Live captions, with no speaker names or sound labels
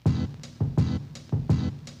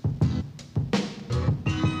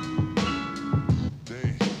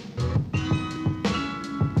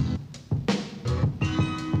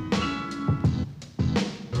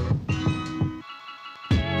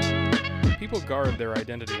people guard their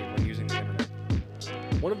identity when using the internet?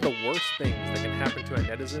 One of the worst things that can happen to a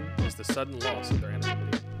netizen is the sudden loss of their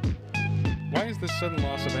anonymity. Why is this sudden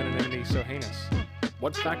loss of anonymity so heinous?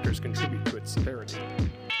 What factors contribute to its severity?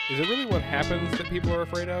 Is it really what happens that people are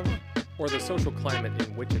afraid of? Or the social climate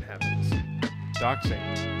in which it happens?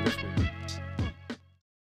 Doxing this week.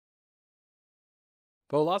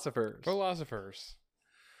 Philosophers. Philosophers.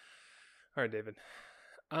 All right, David.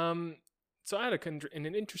 So I had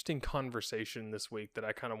an interesting conversation this week that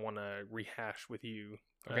I kind of want to rehash with you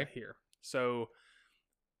here. So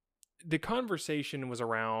the conversation was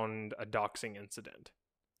around a doxing incident.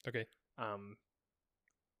 Okay. And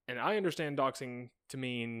I understand doxing to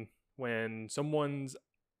mean when someone's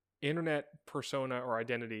internet persona or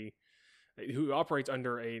identity who operates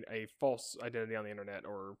under a false identity on the internet,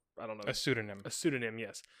 or I don't know. A pseudonym. A pseudonym,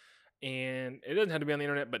 yes. And it doesn't have to be on the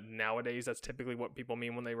internet, but nowadays that's typically what people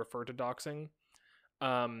mean when they refer to doxing.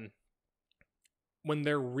 When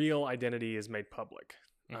their real identity is made public,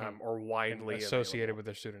 or widely and associated available. with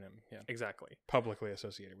their pseudonym. Yeah. Exactly. Publicly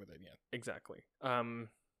associated with it, yeah. Exactly.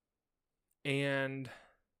 And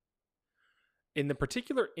in the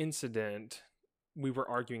particular incident we were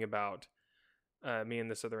arguing about, me and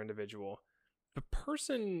this other individual, the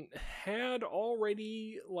person had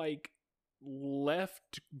already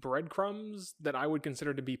left breadcrumbs that I would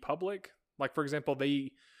consider to be public. Like, for example,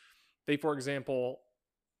 they for example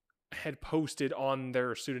had posted on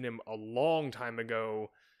their pseudonym a long time ago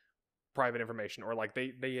private information, or like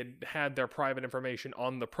they had their private information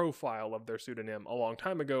on the profile of their pseudonym a long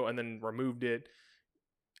time ago and then removed it,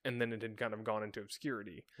 and then it had kind of gone into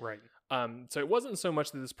obscurity. Right. So it wasn't so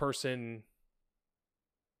much that this person,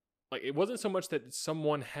 it wasn't so much that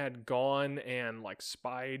someone had gone and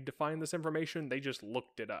spied to find this information. They just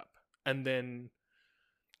looked it up and then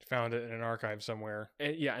found it in an archive somewhere.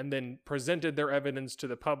 And then presented their evidence to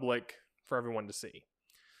the public for everyone to see.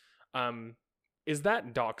 Is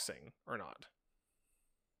that doxing or not?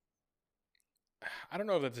 I don't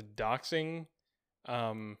know if that's doxing.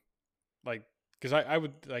 Because I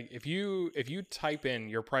would if you type in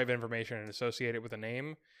your private information and associate it with a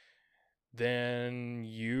name, then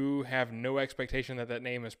you have no expectation that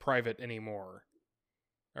name is private anymore,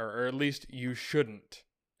 or at least you shouldn't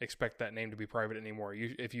expect that name to be private anymore.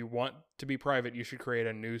 If you want to be private, you should create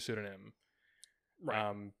a new pseudonym.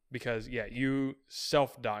 Right. Because you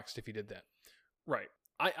self-doxed if you did that. Right.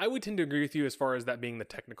 I would tend to agree with you as far as that being the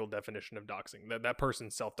technical definition of doxing. That person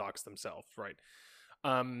self-doxed themselves, right?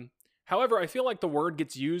 However, I feel like the word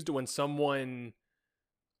gets used when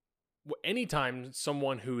anytime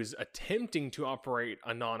someone who is attempting to operate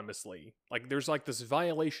anonymously, there's this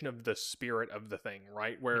violation of the spirit of the thing,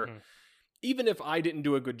 right? Where even if I didn't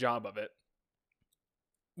do a good job of it,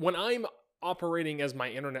 when I'm operating as my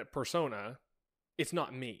internet persona, it's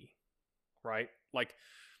not me, right?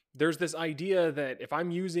 There's this idea that if I'm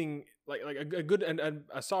using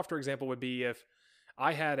a softer example would be if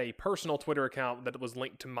I had a personal Twitter account that was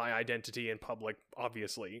linked to my identity in public,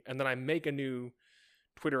 obviously, and then I make a new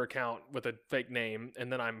Twitter account with a fake name,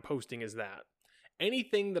 and then I'm posting as that.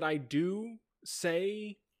 Anything that I do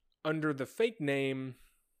say under the fake name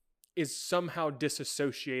is somehow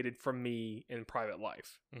disassociated from me in private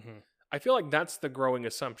life. I feel like that's the growing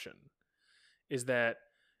assumption, is that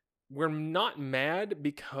we're not mad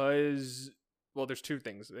because, well, there's two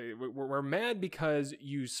things. We're mad because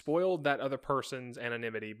you spoiled that other person's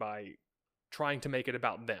anonymity by trying to make it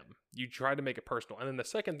about them. You try to make it personal. And then the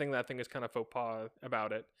second thing that I think is kind of faux pas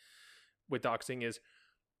about it with doxing is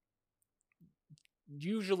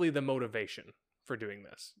usually the motivation for doing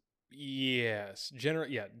this. Yes.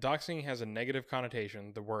 Doxing has a negative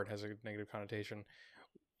connotation. The word has a negative connotation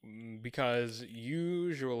because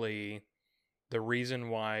usually the reason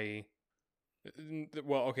why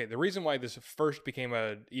this first became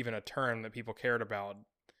even a term that people cared about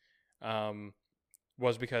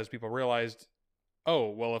was because people realized, oh,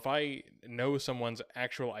 well, if I know someone's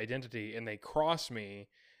actual identity and they cross me,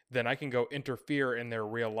 then I can go interfere in their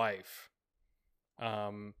real life.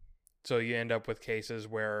 So you end up with cases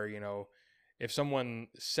where, if someone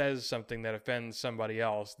says something that offends somebody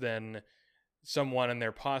else, then someone in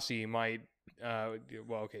their posse might,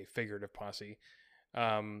 figurative posse,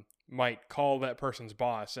 might call that person's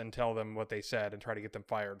boss and tell them what they said and try to get them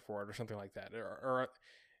fired for it or something like that. Or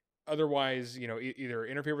otherwise, either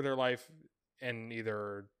interfere with their life and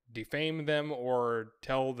either defame them or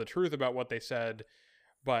tell the truth about what they said,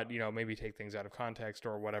 but maybe take things out of context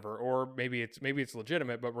or whatever. Or maybe it's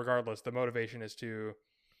legitimate, but regardless, the motivation is to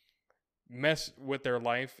mess with their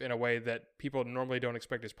life in a way that people normally don't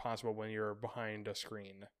expect is possible when you're behind a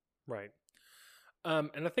screen. Right.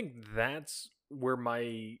 And I think that's where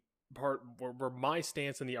my part where my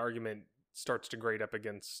stance in the argument starts to grade up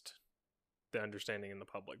against the understanding in the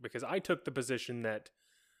public, because I took the position that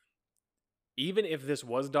even if this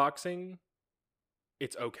was doxing,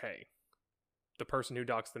 it's okay. The person who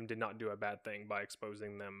doxed them did not do a bad thing by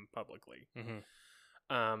exposing them publicly.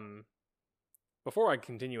 Before I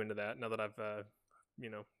continue into that, now that I've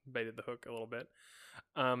baited the hook a little bit,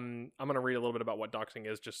 I'm going to read a little bit about what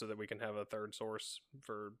doxing is, just so that we can have a third source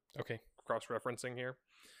for cross-referencing here.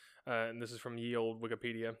 And this is from ye olde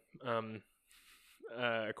Wikipedia.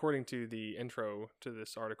 According to the intro to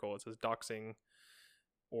this article, it says doxing,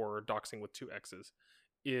 or doxing with 2 X's,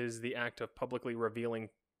 is the act of publicly revealing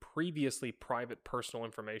previously private personal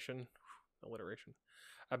information, alliteration,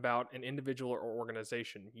 about an individual or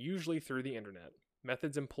organization, usually through the internet.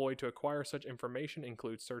 Methods employed to acquire such information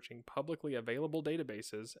include searching publicly available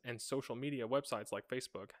databases and social media websites like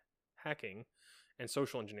Facebook, hacking, and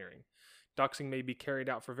social engineering. Doxing may be carried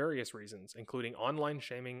out for various reasons, including online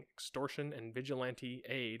shaming, extortion, and vigilante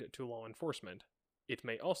aid to law enforcement. It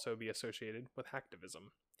may also be associated with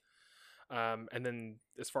hacktivism. And then,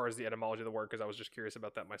 as far as the etymology of the word, because I was just curious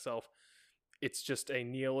about that myself, it's just a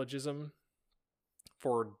neologism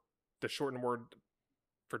for the shortened word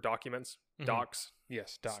for documents, docs.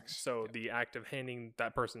 Yes, docs. So the act of handing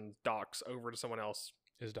that person's docs over to someone else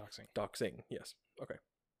is doxing. Doxing, yes. Okay.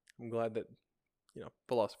 I'm glad that,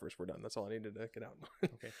 philosophers were done. That's all I needed to get out.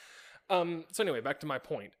 Okay. So anyway, back to my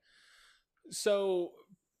point. So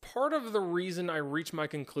part of the reason I reached my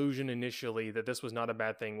conclusion initially that this was not a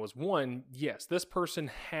bad thing was, one, yes, this person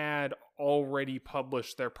had already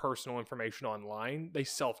published their personal information online. They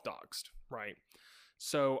self-doxed, right?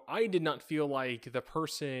 So I did not feel like the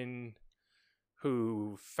person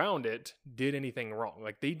who found it did anything wrong.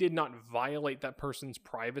 Like, they did not violate that person's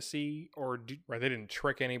privacy right. They didn't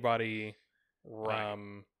trick anybody. Right.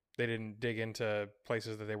 They didn't dig into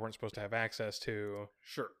places that they weren't supposed to have access to.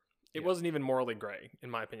 Sure. It wasn't even morally gray,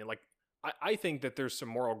 in my opinion. Like, I think that there's some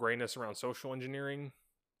moral grayness around social engineering,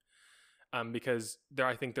 because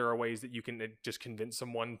I think there are ways that you can just convince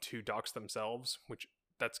someone to dox themselves, which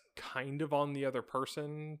that's kind of on the other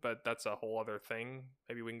person, but that's a whole other thing.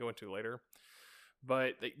 Maybe we can go into later.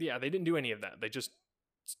 But they didn't do any of that. They just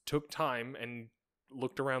took time and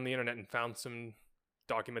looked around the internet and found some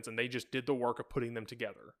documents, and they just did the work of putting them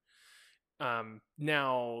together.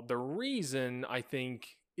 Now, the reason, I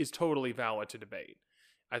think, is totally valid to debate.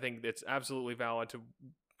 I think it's absolutely valid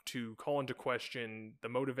to call into question the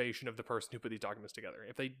motivation of the person who put these documents together.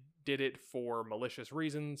 If they did it for malicious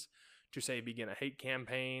reasons, to say begin a hate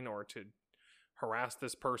campaign, or to harass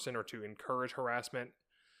this person, or to encourage harassment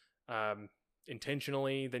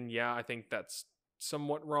intentionally, then yeah, I think that's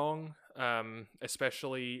somewhat wrong,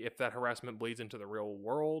 especially if that harassment bleeds into the real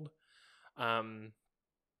world. And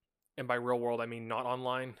by real world, I mean not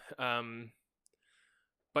online.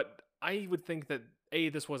 But I would think that,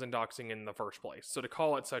 this wasn't doxing in the first place. So to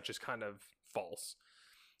call it such is kind of false.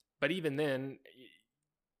 But even then,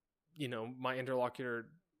 my interlocutor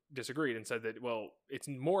disagreed and said that, well, it's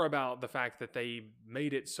more about the fact that they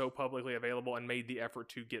made it so publicly available and made the effort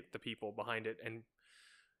to get the people behind it, and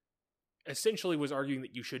essentially was arguing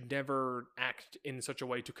that you should never act in such a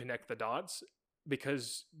way to connect the dots,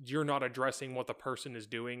 because you're not addressing what the person is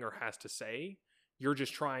doing or has to say. You're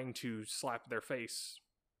just trying to slap their face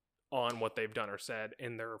on what they've done or said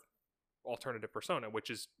in their alternative persona, which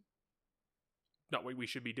is not what we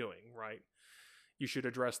should be doing, right? You should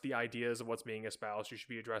address the ideas of what's being espoused. You should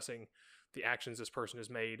be addressing the actions this person has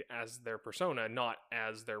made as their persona, not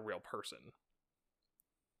as their real person.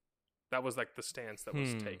 That was like the stance that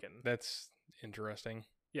was taken. That's interesting.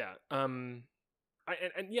 Yeah.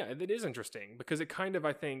 Yeah, it is interesting, because it kind of,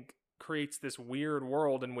 I think, creates this weird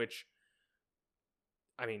world in which,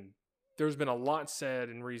 I mean, there's been a lot said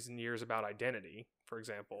in recent years about identity, for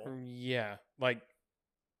example. Yeah. Like,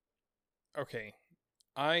 okay.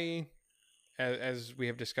 As we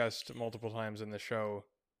have discussed multiple times in the show,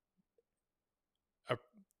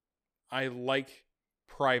 I like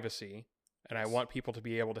privacy, and I want people to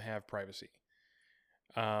be able to have privacy.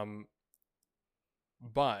 But,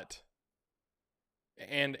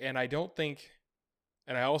 and I don't think,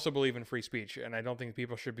 and I also believe in free speech, and I don't think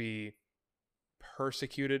people should be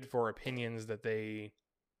persecuted for opinions that they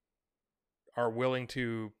are willing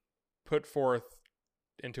to put forth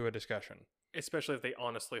into a discussion. Especially if they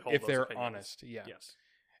honestly hold if those they're opinions. honest, yeah. Yes.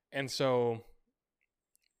 And so,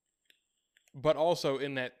 but also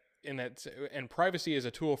in that, and privacy is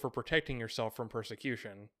a tool for protecting yourself from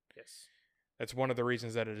persecution. Yes. That's one of the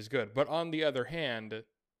reasons that it is good. But on the other hand,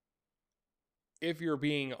 if you're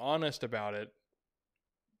being honest about it,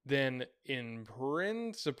 then in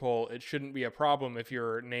principle, it shouldn't be a problem if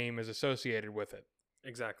your name is associated with it.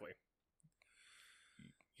 Exactly.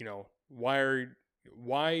 You know, why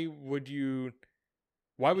would you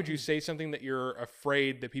say something that you're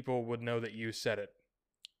afraid that people would know that you said it?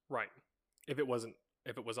 Right. If it was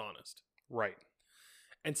honest. Right.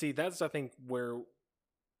 And see, that's, I think,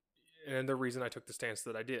 and the reason I took the stance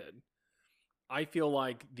that I did. I feel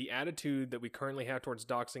like the attitude that we currently have towards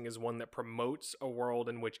doxing is one that promotes a world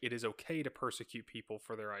in which it is okay to persecute people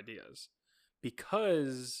for their ideas.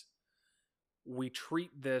 Because we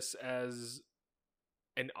treat this as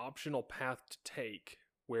an optional path to take,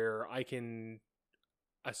 where I can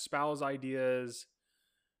espouse ideas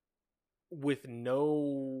with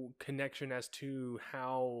no connection as to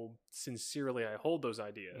how sincerely I hold those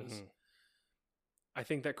ideas. Mm-hmm. I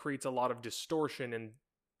think that creates a lot of distortion in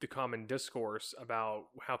the common discourse about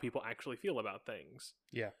how people actually feel about things.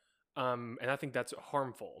 Yeah. And I think that's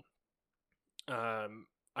harmful.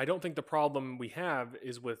 I don't think the problem we have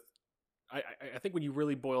is with, I think when you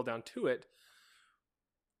really boil down to it,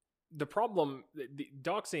 the problem, the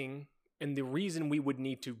doxing, and the reason we would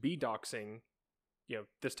need to be doxing, you know,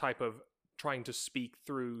 this type of trying to speak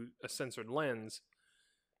through a censored lens,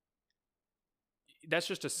 that's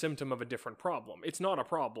just a symptom of a different problem. It's not a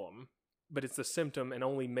problem, but it's a symptom and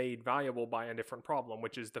only made valuable by a different problem,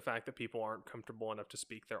 which is the fact that people aren't comfortable enough to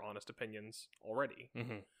speak their honest opinions already.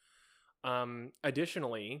 Mm-hmm.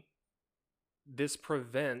 Additionally, this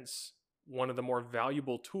prevents one of the more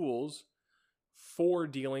valuable tools for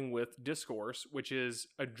dealing with discourse, which is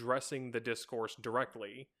addressing the discourse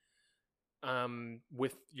directly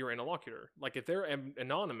with your interlocutor. Like, if they're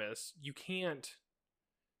anonymous, you can't,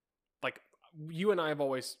 like, you and I have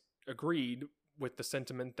always agreed with the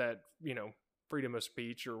sentiment that, you know, freedom of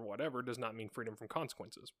speech or whatever does not mean freedom from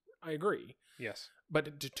consequences. I agree. Yes.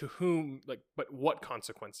 But to whom, like, but what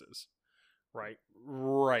consequences? Right?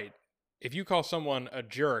 Right. If you call someone a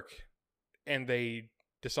jerk and they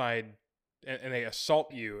decide and they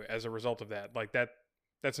assault you as a result of that, like,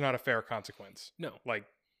 that's not a fair consequence. No. Like,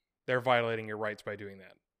 they're violating your rights by doing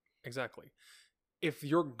that. Exactly. If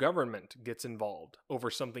your government gets involved over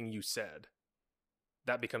something you said,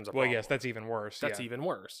 that becomes a problem. Well, yes, that's even worse. That's even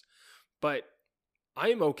worse. But I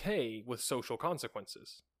am okay with social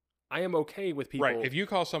consequences. I am okay with people... Right. If you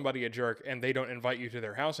call somebody a jerk and they don't invite you to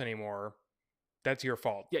their house anymore, that's your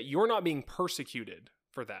fault. Yeah, you're not being persecuted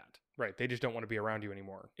for that. Right. They just don't want to be around you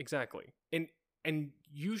anymore. Exactly. And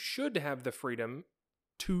you should have the freedom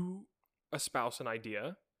to espouse an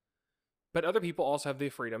idea, but other people also have the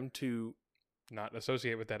freedom to... not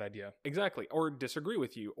associate with that idea. Exactly. Or disagree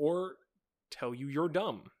with you, or tell you you're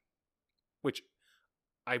dumb, which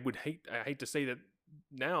I hate to say that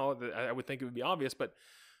now, that I would think it would be obvious, but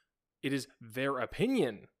it is their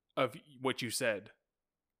opinion of what you said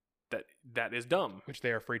that is dumb, which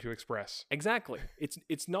they are free to express. Exactly.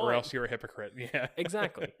 It's not, or else you're a hypocrite. Yeah.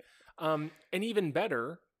 Exactly. And even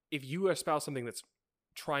better, if you espouse something that's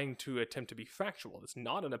trying to attempt to be factual, it's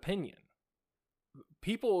not an opinion.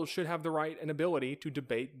 People should have the right and ability to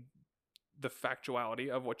debate the factuality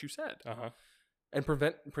of what you said, and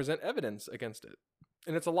present evidence against it.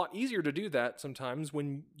 And it's a lot easier to do that sometimes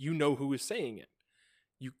when you know who is saying it.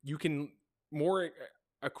 You can more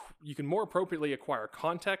appropriately acquire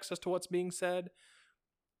context as to what's being said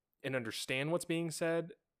and understand what's being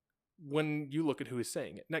said when you look at who is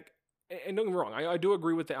saying it. And don't get me wrong, I do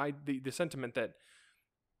agree with the sentiment that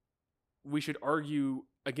we should argue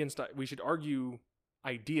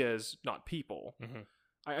ideas, not people. Mm-hmm.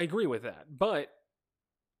 I agree with that, but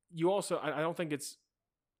you also,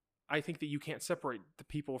 I think that you can't separate the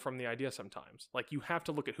people from the idea sometimes. Like, you have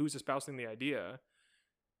to look at who's espousing the idea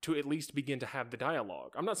to at least begin to have the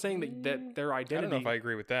dialogue. I'm not saying that their identity... I don't know if I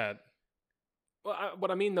agree with that. Well,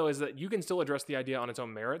 what I mean, though, is that you can still address the idea on its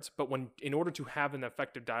own merits, but in order to have an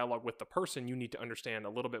effective dialogue with the person, you need to understand a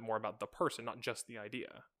little bit more about the person, not just the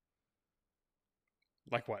idea.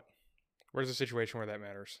 Like what? Where's a situation where that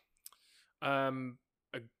matters?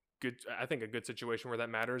 I think a good situation where that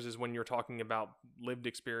matters is when you're talking about lived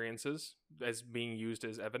experiences as being used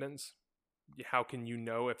as evidence. How can you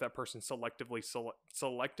know if that person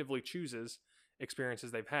selectively chooses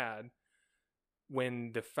experiences they've had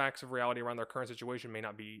when the facts of reality around their current situation may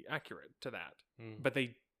not be accurate to that? But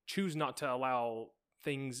they choose not to allow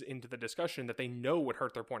things into the discussion that they know would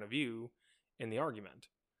hurt their point of view in the argument.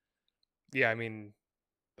 Yeah, I mean,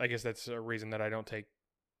 I guess that's a reason that I don't take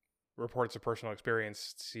reports of personal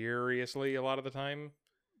experience seriously a lot of the time.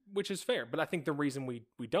 Which is fair, but I think the reason we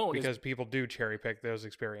don't because people do cherry pick those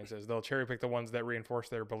experiences. They'll cherry pick the ones that reinforce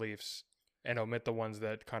their beliefs and omit the ones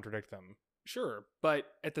that contradict them. Sure, but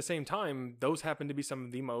at the same time, those happen to be some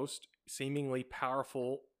of the most seemingly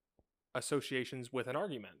powerful associations with an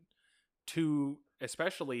argument to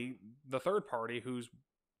especially the third party who's,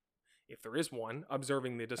 if there is one,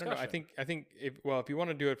 observing the I don't discussion. know. I think if you want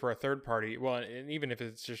to do it for a third party, well, and even if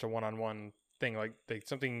it's just a one-on-one thing, like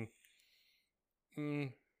something,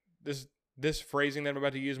 this phrasing that I'm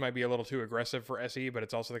about to use might be a little too aggressive for SE, but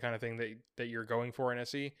it's also the kind of thing that you're going for in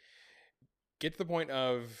SE. Get to the point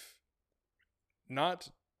of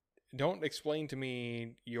don't explain to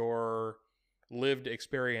me your lived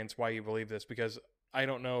experience why you believe this, because I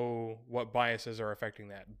don't know what biases are affecting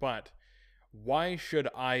that. But why should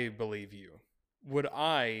I believe you? Would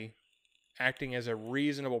I, acting as a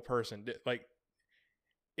reasonable person, like,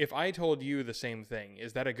 if I told you the same thing,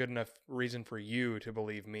 is that a good enough reason for you to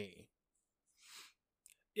believe me?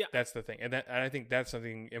 Yeah. That's the thing. And I think that's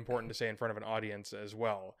something important to say in front of an audience as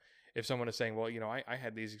well. If someone is saying, well, I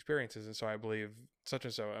had these experiences and so I believe such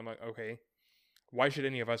and so, I'm like, okay, why should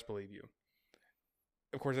any of us believe you?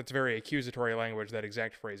 Of course, that's very accusatory language, that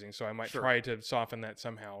exact phrasing, so I might try to soften that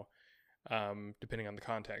somehow, depending on the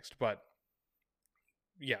context. But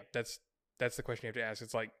yeah, that's the question you have to ask.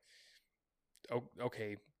 It's like,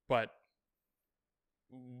 okay, but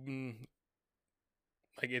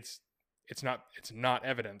like it's not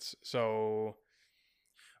evidence. So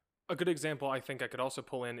a good example I think I could also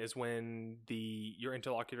pull in is when your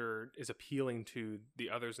interlocutor is appealing to the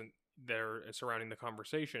others and they're surrounding the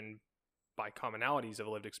conversation by commonalities of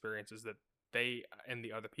lived experiences that they and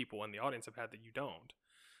the other people in the audience have had that you don't.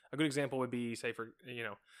 A good example would be, say, for,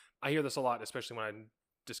 I hear this a lot, especially when I'm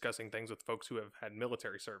discussing things with folks who have had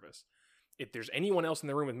military service. If there's anyone else in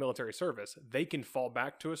the room with military service, they can fall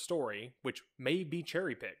back to a story which may be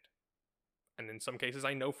cherry-picked. And in some cases,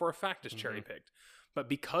 I know for a fact is cherry-picked. But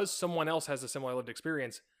because someone else has a similar lived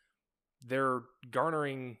experience, they're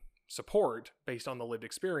garnering support based on the lived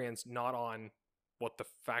experience, not on what the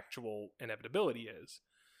factual inevitability is.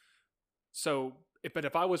 So,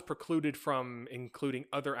 if I was precluded from including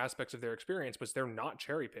other aspects of their experience, but they're not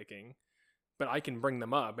cherry picking, but I can bring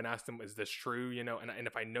them up and ask them, is this true? And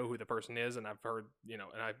if I know who the person is and I've heard,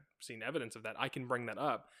 and I've seen evidence of that, I can bring that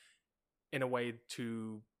up in a way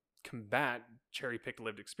to combat cherry picked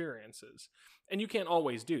lived experiences. And you can't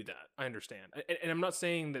always do that. I understand. And I'm not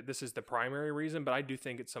saying that this is the primary reason, but I do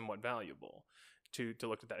think it's somewhat valuable to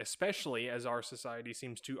look at that, especially as our society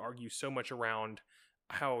seems to argue so much around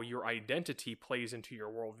how your identity plays into your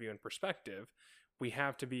worldview and perspective. We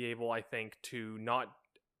have to be able, I think, to not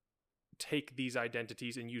take these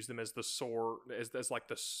identities and use them as the like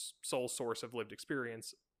the sole source of lived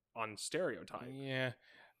experience on stereotype. Yeah,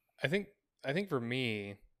 I think for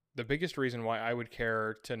me, the biggest reason why I would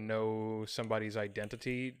care to know somebody's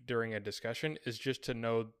identity during a discussion is just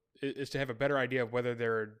to have a better idea of whether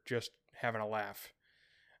they're just having a laugh.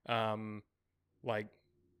 Like,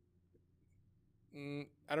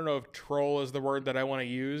 I don't know if troll is the word that I want to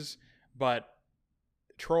use, but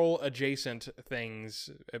troll adjacent things,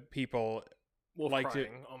 people like to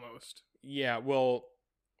almost. Yeah, will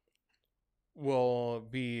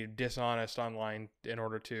be dishonest online in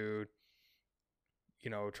order to,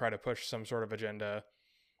 try to push some sort of agenda.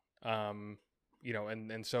 And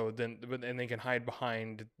so then they can hide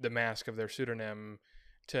behind the mask of their pseudonym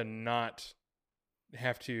to not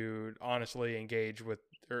have to honestly engage with,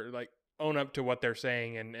 or like own up to what they're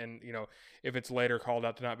saying. And if it's later called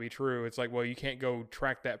out to not be true, it's like, well, you can't go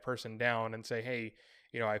track that person down and say, hey,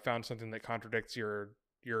 I found something that contradicts your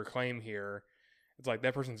claim here. It's like,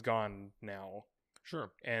 that person's gone now.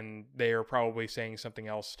 Sure. And they are probably saying something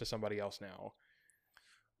else to somebody else now.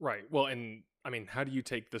 Right. Well, and I mean, how do you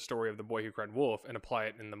take the story of the boy who cried wolf and apply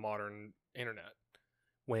it in the modern internet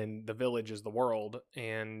when the village is the world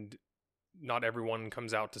and not everyone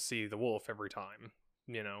comes out to see the wolf every time?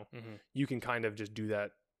 You can kind of just do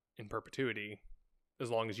that in perpetuity as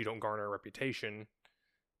long as you don't garner a reputation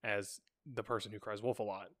as the person who cries wolf a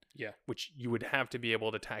lot. Yeah. Which you would have to be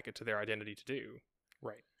able to tack it to their identity to do.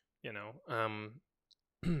 Right.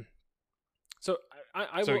 So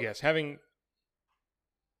yes, having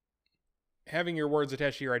your words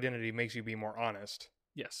attached to your identity makes you be more honest.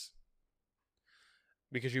 Yes.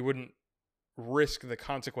 Because you wouldn't risk the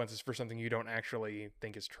consequences for something you don't actually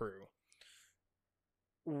think is true.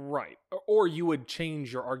 Right. Or you would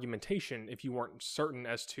change your argumentation if you weren't certain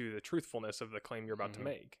as to the truthfulness of the claim you're about to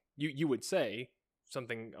make. You would say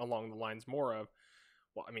something along the lines more of,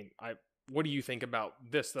 well, I mean, what do you think about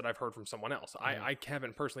this that I've heard from someone else? I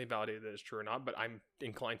haven't personally validated that it's true or not, but I'm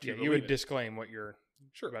inclined to believe you would disclaim what you're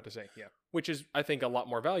about to say. Yeah. Which is, I think, a lot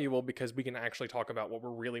more valuable because we can actually talk about what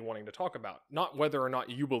we're really wanting to talk about. Not whether or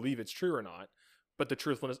not you believe it's true or not, but the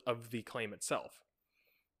truthfulness of the claim itself.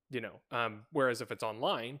 Whereas if it's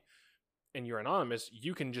online and you're anonymous,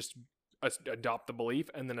 you can just adopt the belief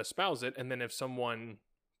and then espouse it, and then if someone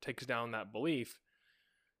takes down that belief,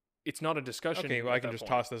 it's not a discussion. Okay, well, I can just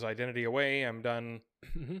toss this identity away. I'm done.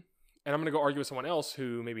 Mm-hmm. And I'm going to go argue with someone else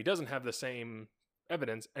who maybe doesn't have the same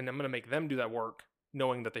evidence, and I'm going to make them do that work,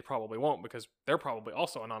 knowing that they probably won't because they're probably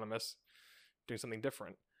also anonymous, doing something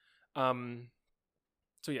different.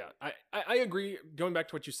 So yeah, I agree. Going back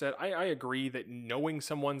to what you said, I agree that knowing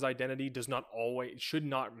someone's identity should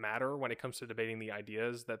not matter when it comes to debating the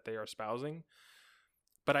ideas that they are espousing.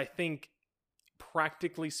 But I think,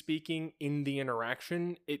 practically speaking, in the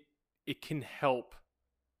interaction, it can help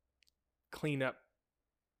clean up.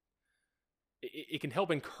 It can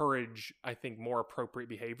help encourage, I think, more appropriate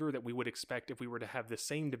behavior that we would expect if we were to have the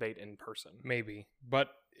same debate in person. Maybe. But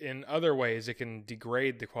in other ways, it can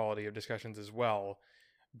degrade the quality of discussions as well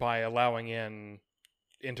by allowing in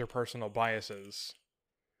interpersonal biases.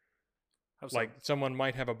 Like, someone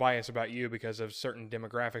might have a bias about you because of certain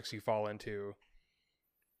demographics you fall into,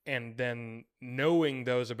 and then knowing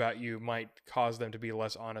those about you might cause them to be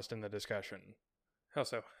less honest in the discussion. How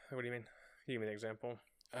so? What do you mean? Give me an example.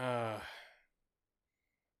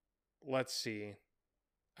 Let's see.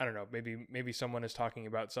 I don't know. Maybe someone is talking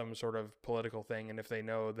about some sort of political thing, and if they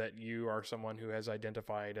know that you are someone who has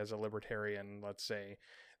identified as a libertarian, let's say,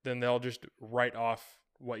 then they'll just write off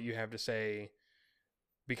what you have to say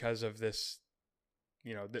because of this,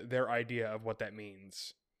 their idea of what that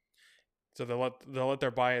means. So they'll let their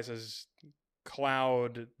biases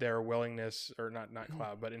cloud their willingness, or not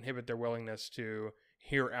cloud, but inhibit their willingness to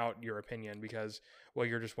hear out your opinion because, well,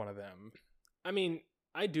 you're just one of them. I mean,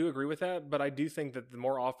 I do agree with that, but I do think that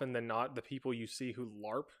more often than not, the people you see who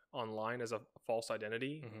LARP online as a false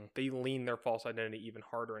identity, Mm-hmm. they lean their false identity even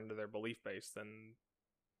harder into their belief base than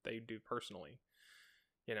they do personally.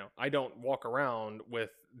 I don't walk around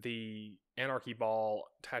with the anarchy ball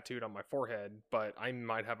tattooed on my forehead, but I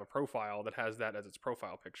might have a profile that has that as its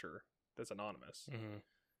profile picture that's anonymous. Mm-hmm.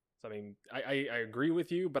 So, I mean, I agree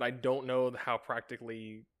with you, but I don't know how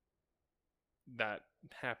practically that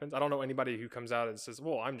happens. I don't know anybody who comes out and says,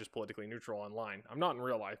 well, I'm just politically neutral online. I'm not in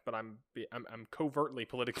real life, but I'm covertly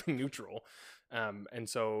politically neutral. And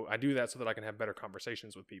so I do that so that I can have better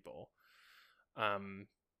conversations with people.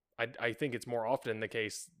 I think it's more often the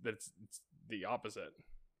case that it's the opposite,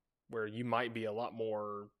 where you might be a lot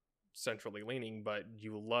more centrally leaning, but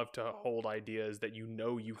you love to hold ideas that you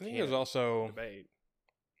can't there's also debate.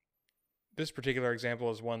 This particular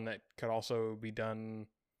example is one that could also be done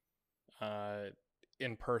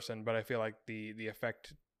in person, but I feel like the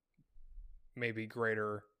effect may be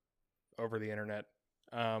greater over the internet.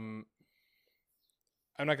 I'm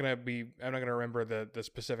not gonna remember the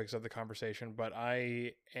specifics of the conversation, but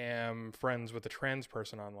I am friends with a trans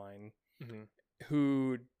person online Mm-hmm.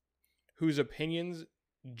 whose opinions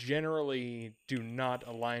generally do not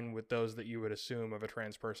align with those that you would assume of a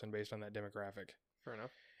trans person based on that demographic. Fair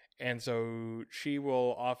enough. And so she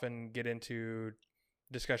will often get into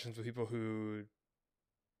discussions with people who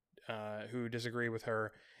disagree with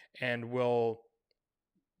her, and will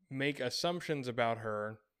make assumptions about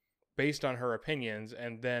her based on her opinions,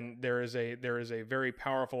 and then there is a very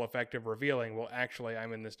powerful effect of revealing, well, actually,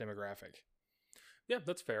 I'm in this demographic. Yeah,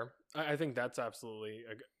 that's fair. I think that's absolutely,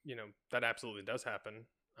 that absolutely does happen.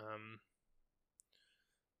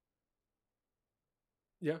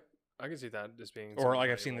 Yeah, I can see that as being. Or like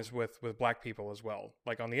I've seen this with black people as well.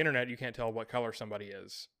 Like on the internet, you can't tell what color somebody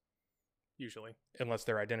is. Usually. Unless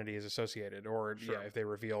their identity is associated, or sure. If they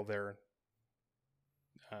reveal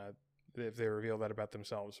that about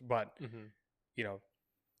themselves. But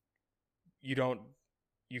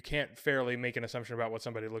you can't fairly make an assumption about what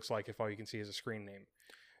somebody looks like if all you can see is a screen name.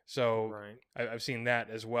 So right. I've seen that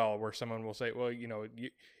as well, where someone will say, well,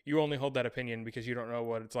 you only hold that opinion because you don't know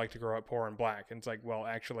what it's like to grow up poor and black. And it's like, well,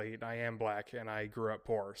 actually, I am black and I grew up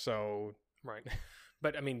poor. So right.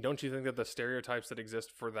 But I mean, don't you think that the stereotypes that exist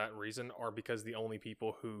for that reason are because the only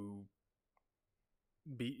people who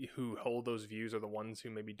hold those views are the ones who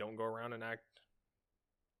maybe don't go around and act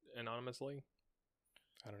anonymously?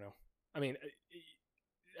 I don't know. I mean,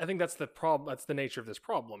 I think that's the problem. That's the nature of this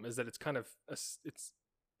problem, is that it's kind of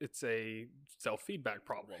it's a self-feedback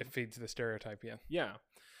problem. It feeds the stereotype, yeah. Yeah.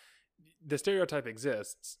 The stereotype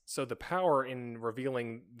exists, so the power in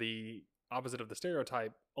revealing the opposite of the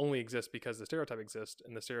stereotype only exists because the stereotype exists,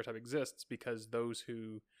 and the stereotype exists because those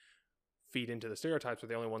who feed into the stereotypes are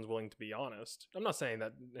the only ones willing to be honest. I'm not saying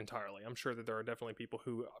that entirely. I'm sure that there are definitely people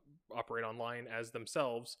who operate online as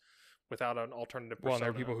themselves without an alternative persona. Well, there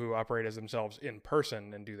are people who operate as themselves in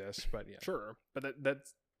person and do this, but yeah. Sure, but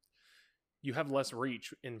that's you have less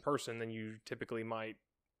reach in person than you typically might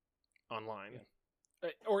online.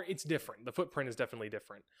 Or it's different. The footprint is definitely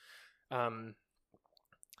different.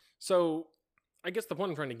 So I guess the point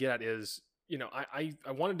I'm trying to get at is, I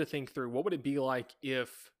wanted to think through what would it be like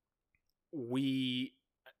if we,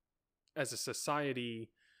 as a society,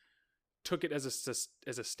 took it as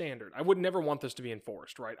a standard. I would never want this to be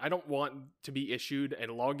enforced, right? I don't want to be issued a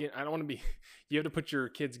login. I don't want to be, you have to put your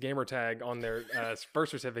kid's gamer tag on their birth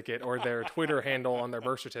certificate or their Twitter handle on their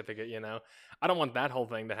birth certificate, I don't want that whole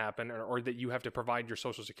thing to happen, or that you have to provide your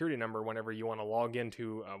social security number whenever you want to log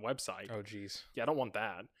into a website. Oh, geez. Yeah, I don't want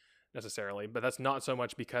that necessarily, but that's not so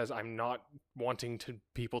much because I'm not wanting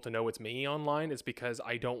people to know it's me online. It's because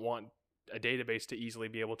I don't want a database to easily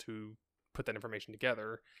be able to put that information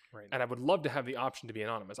together. Right. And I would love to have the option to be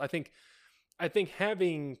anonymous. I think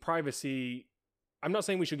having privacy, I'm not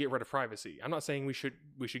saying we should get rid of privacy. I'm not saying we should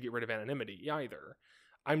get rid of anonymity either.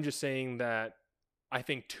 I'm just saying that I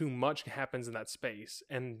think too much happens in that space,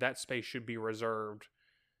 and that space should be reserved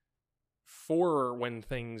for when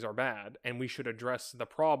things are bad, and we should address the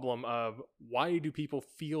problem of why do people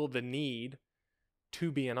feel the need to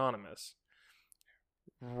be anonymous?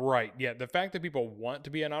 Right. Yeah. The fact that people want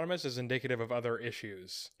to be anonymous is indicative of other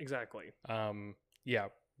issues. Exactly. Yeah.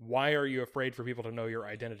 Why are you afraid for people to know your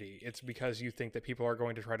identity? It's because you think that people are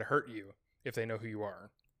going to try to hurt you if they know who you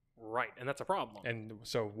are. Right. And that's a problem. And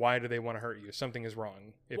so why do they want to hurt you? Something is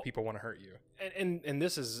wrong if people want to hurt you. And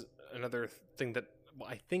this is another thing that,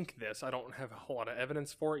 I don't have a whole lot of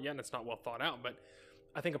evidence for it yet, and it's not well thought out, but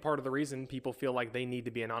I think a part of the reason people feel like they need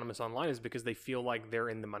to be anonymous online is because they feel like they're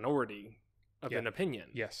in the minority of an opinion.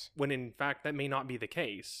 Yes. When in fact, that may not be the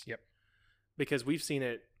case. Yep. Because we've seen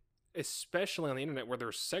it, especially on the internet, where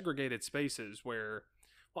there's segregated spaces where,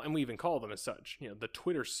 and we even call them as such, the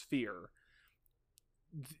Twitter sphere.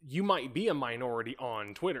 You might be a minority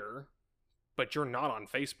on Twitter, but you're not on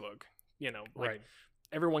Facebook. Right.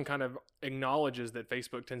 Everyone kind of acknowledges that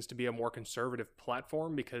Facebook tends to be a more conservative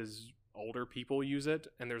platform because older people use it,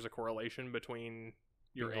 and there's a correlation between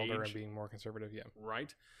your age older and being more conservative. Yeah.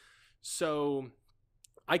 Right. So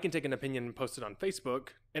I can take an opinion and post it on Facebook,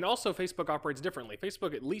 and also Facebook operates differently.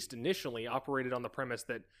 Facebook, at least initially, operated on the premise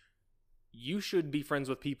that you should be friends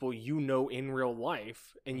with people in real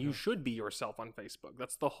life, and you should be yourself on Facebook.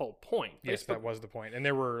 That's the whole point. Yes, that was the point. And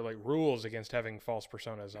there were rules against having false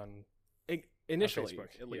personas on initially, on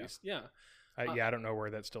Facebook, at least. Yeah. I don't know where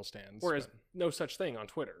that still stands. Whereas no such thing on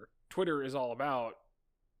Twitter. Twitter is all about,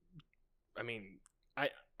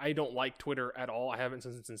 I don't like Twitter at all. I haven't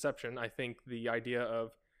since its inception. I think the idea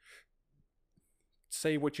of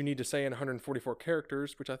say what you need to say in 144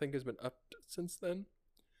 characters, which I think has been upped since then.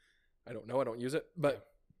 I don't know. I don't use it. But,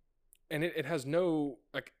 and it has no,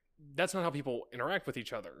 that's not how people interact with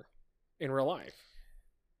each other in real life.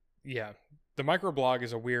 Yeah. The microblog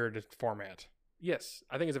is a weird format. Yes.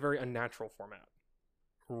 I think it's a very unnatural format.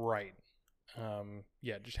 Right.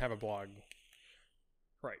 Just have a blog.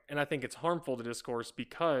 Right. And I think it's harmful to discourse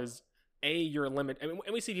because, you're limited. And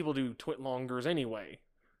we see people do tweet-longers anyway.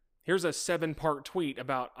 Here's a 7-part tweet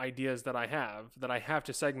about ideas that I have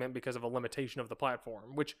to segment because of a limitation of the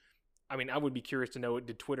platform, which, I would be curious to know,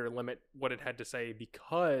 did Twitter limit what it had to say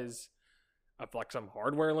because of some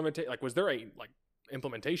hardware limitation? Was there a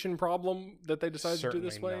implementation problem that they decided Certainly to do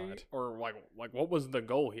this way? Not. Or what was the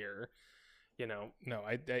goal here? No,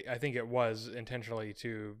 I think it was intentionally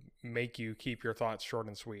to make you keep your thoughts short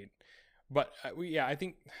and sweet. But I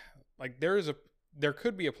think there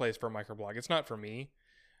could be a place for a microblog. It's not for me,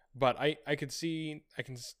 but I can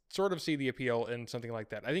sort of see the appeal in something like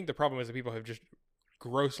that. I think the problem is that people have just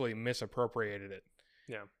grossly misappropriated it.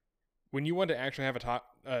 Yeah. When you want to actually have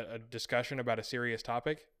a discussion about a serious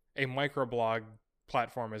topic, a microblog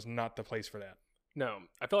platform is not the place for that. No,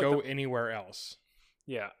 I feel go anywhere else.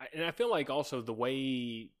 Yeah, and I feel like also the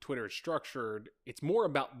way Twitter is structured, it's more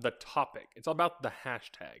about the topic. It's all about the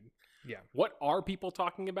hashtag. Yeah. What are people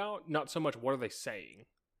talking about? Not so much what are they saying.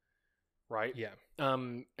 Right? Yeah.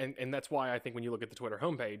 And that's why I think when you look at the Twitter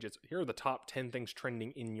homepage, it's here are the top 10 things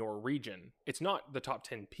trending in your region. It's not the top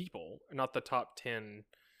 10 people, not the top 10.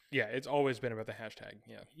 Yeah, it's always been about the hashtag.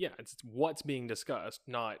 Yeah. Yeah, it's what's being discussed,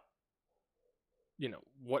 not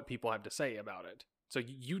what people have to say about it. So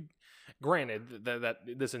granted that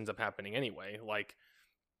this ends up happening anyway.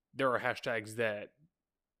 There are hashtags that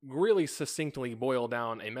really succinctly boil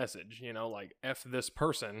down a message. F this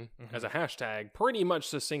person as a hashtag pretty much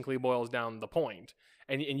succinctly boils down the point.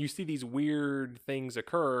 And you see these weird things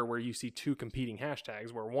occur where you see two competing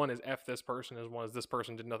hashtags, where one is F this person and one is this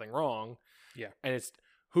person did nothing wrong. Yeah, and it's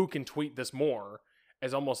who can tweet this more.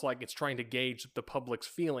 as almost like it's trying to gauge the public's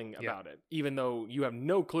feeling about it, even though you have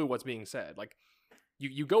no clue what's being said. Like,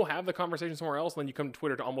 you go have the conversation somewhere else, and then you come to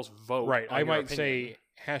Twitter to almost vote. Right. on I your might opinion. say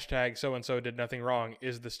hashtag so-and-so did nothing wrong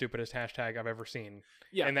is the stupidest hashtag I've ever seen.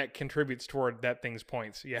 Yeah. And that contributes toward that thing's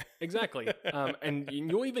points. Yeah. Exactly. And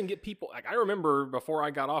you'll even get people, like, I remember before I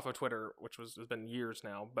got off of Twitter, which has been years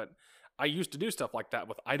now, but I used to do stuff like that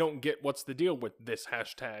with, I don't get what's the deal with this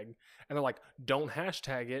hashtag. And they're like, don't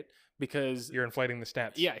hashtag it because You're inflating the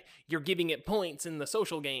stats. yeah, you're giving it points in the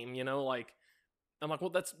social game, like, I'm like,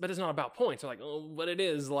 well, but it's not about points. They're like, oh, but it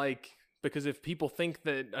is, like, because if people think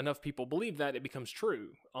that enough people believe that, it becomes true,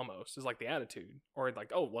 almost, is like the attitude. Or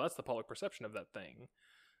like, oh, well, that's the public perception of that thing.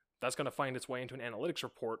 That's going to find its way into an analytics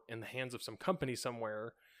report in the hands of some company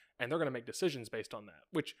somewhere, and they're going to make decisions based on that,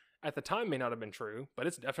 which at the time may not have been true, but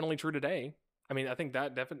it's definitely true today. I mean, I think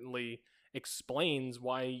that definitely explains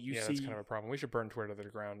why you see... that's kind of a problem. We should burn Twitter to the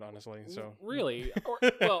ground, honestly. So Really?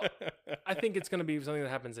 Well, I think it's going to be something that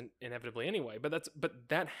happens inevitably anyway, but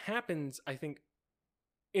that happens, I think,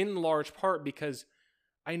 in large part because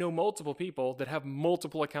I know multiple people that have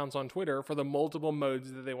multiple accounts on Twitter for the multiple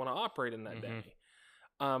modes that they want to operate in that day.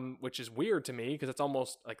 Which is weird to me because it's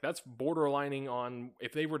almost like that's borderlining on,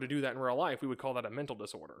 if they were to do that in real life, we would call that a mental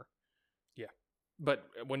disorder. Yeah. But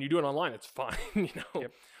when you do it online, it's fine,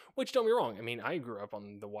 Yep. Which, don't be wrong, I mean, I grew up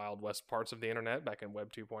on the Wild West parts of the internet back in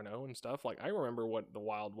Web 2.0 and stuff. Like, I remember what the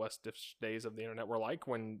Wild West days of the internet were like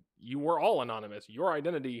when you were all anonymous. Your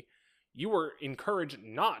identity, you were encouraged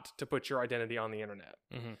not to put your identity on the internet.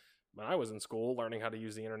 Mm-hmm. When I was in school learning how to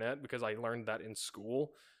use the internet, because I learned that in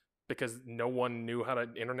school, because no one knew how to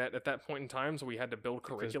internet at that point in time, so we had to build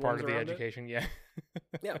curriculums part of the around education, it.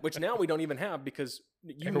 Yeah, which now we don't even have because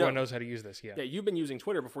everyone knows how to use this. Yeah. Yeah, you've been using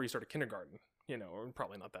Twitter before you started kindergarten, or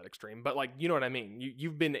probably not that extreme, but like, you know what I mean.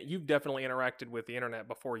 You've definitely interacted with the internet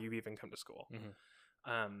before you've even come to school.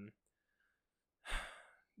 Mm-hmm.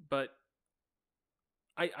 But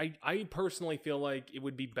I personally feel like it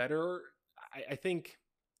would be better. I think,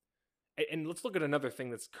 and let's look at another thing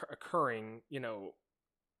that's occurring.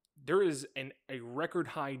 There is a record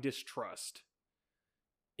high distrust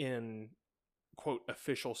in, quote,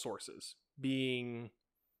 official sources, being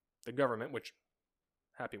the government, which,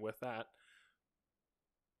 happy with that,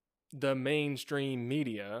 the mainstream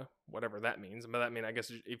media, whatever that means. But that means, I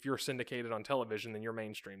guess, if you're syndicated on television, then you're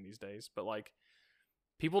mainstream these days. But like,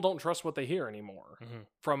 people don't trust what they hear anymore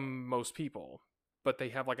from most people. But they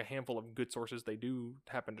have like a handful of good sources they do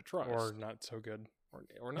happen to trust. Or not so good.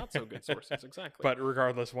 Or not so good sources, exactly. But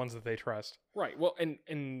regardless, ones that they trust. Right. Well,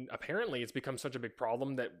 and apparently it's become such a big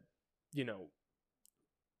problem that,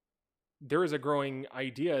 there is a growing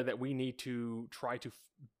idea that we need to try to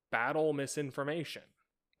battle misinformation.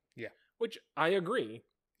 Yeah. Which I agree.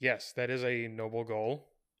 Yes, that is a noble goal.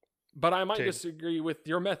 But I might disagree with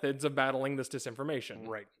your methods of battling this disinformation.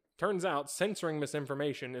 Right. Turns out censoring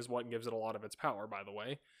misinformation is what gives it a lot of its power, by the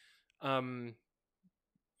way.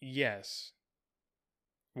 Yes.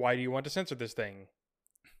 Why do you want to censor this thing?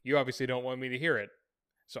 You obviously don't want me to hear it.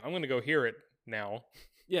 So I'm going to go hear it now.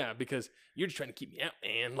 Yeah, because you're just trying to keep me out,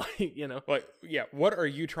 man. Like, Like, yeah, what are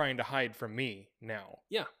you trying to hide from me now?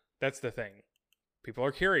 Yeah. That's the thing. People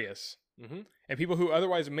are curious. Mm-hmm. And people who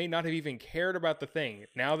otherwise may not have even cared about the thing,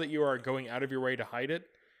 now that you are going out of your way to hide it,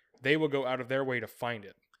 they will go out of their way to find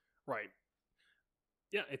it. Right.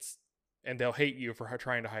 Yeah, and they'll hate you for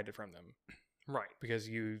trying to hide it from them. Right. Because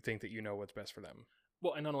you think that you know what's best for them.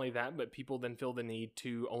 Well, and not only that, but people then feel the need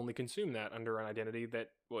to only consume that under an identity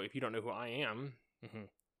that, well, if you don't know who I am,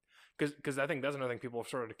 because I think that's another thing people have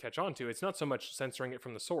started to catch on to. It's not so much censoring it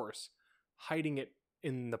from the source, hiding it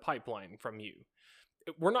in the pipeline from you.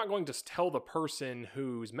 We're not going to tell the person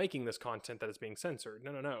who's making this content that it's being censored.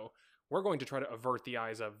 No. We're going to try to avert the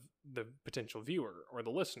eyes of the potential viewer or the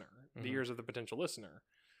listener, the ears of the potential listener.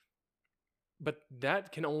 But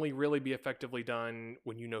that can only really be effectively done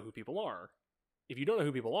when you know who people are. If you don't know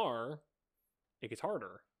who people are, it gets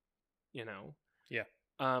harder, Yeah.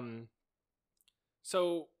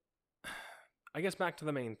 So, I guess back to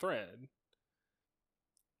the main thread.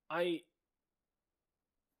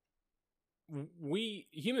 We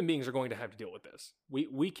human beings are going to have to deal with this.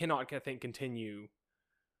 We cannot, I think, continue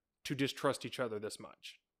to distrust each other this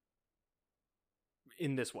much.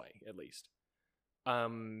 In this way, at least.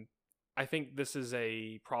 I think this is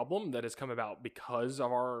a problem that has come about because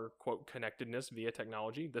of our, quote, connectedness via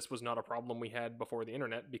technology. This was not a problem we had before the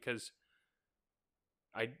internet because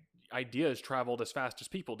ideas traveled as fast as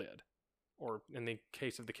people did. Or in the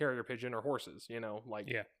case of the carrier pigeon or horses,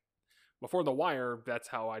 Yeah. Before the wire, that's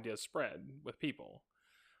how ideas spread with people.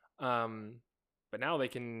 But now they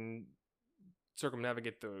can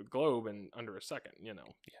circumnavigate the globe in under a second, you know.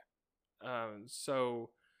 Yeah. So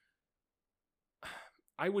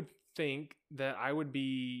I would think that I would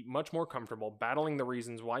be much more comfortable battling the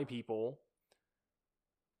reasons why people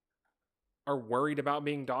are worried about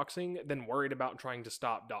being doxing than worried about trying to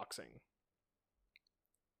stop doxing.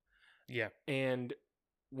 Yeah. And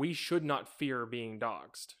we should not fear being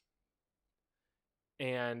doxed.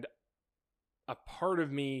 And a part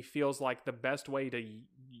of me feels like the best way to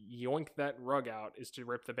yoink that rug out is to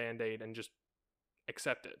rip the Band-Aid and just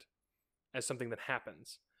accept it as something that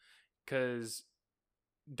happens. Because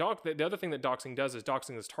the other thing that doxing does is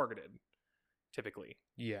doxing is targeted, typically.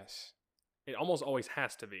 Yes. It almost always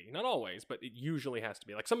has to be. Not always, but it usually has to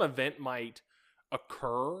be. Like some event might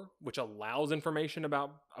occur which allows information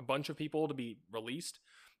about a bunch of people to be released,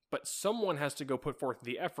 but someone has to go put forth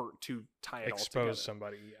the effort to tie it all together. Expose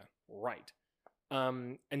somebody, yeah. Right.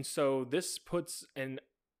 And so this puts an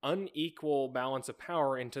unequal balance of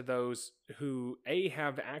power into those who A,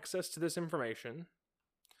 have access to this information,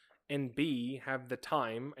 and B, have the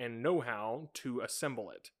time and know-how to assemble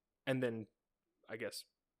it. And then, I guess,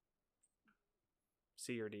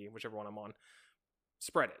 C or D, whichever one I'm on,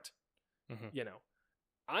 spread it. Mm-hmm. You know,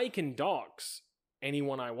 I can dox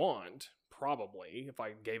anyone I want, probably, if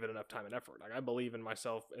I gave it enough time and effort. Like, I believe in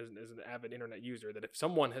myself as an avid internet user that if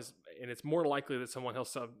someone has, and it's more likely that someone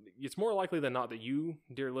else, it's more likely than not that you,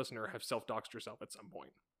 dear listener, have self-doxed yourself at some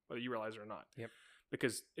point, whether you realize it or not. Yep.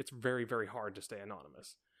 Because it's very, very hard to stay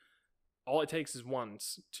anonymous. All it takes is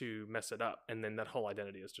once to mess it up, and then that whole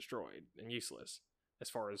identity is destroyed and useless as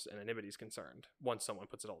far as anonymity is concerned, once someone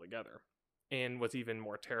puts it all together. And what's even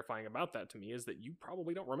more terrifying about that to me is that you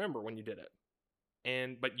probably don't remember when you did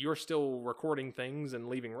it. But you're still recording things and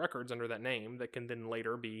leaving records under that name that can then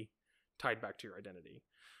later be tied back to your identity.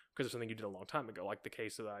 Because of something you did a long time ago, like the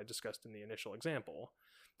case that I discussed in the initial example.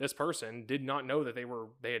 This person did not know that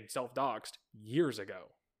they had self-doxed years ago.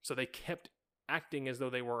 So they kept acting as though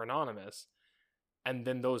they were anonymous, and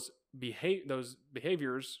then those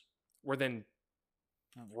behaviors were then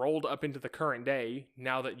rolled up into the current day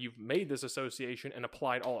now that you've made this association and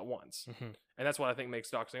applied all at once. Mm-hmm. And that's what I think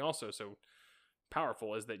makes doxing also so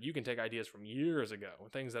powerful, is that you can take ideas from years ago,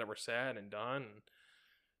 things that were said and done, and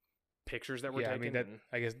pictures that were taken. I mean,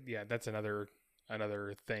 I guess that's another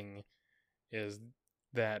thing, is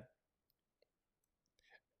that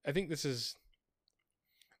I think this is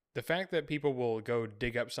the fact that people will go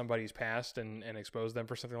dig up somebody's past and expose them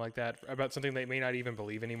for something like that, about something they may not even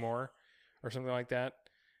believe anymore or something like that.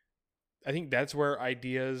 I think that's where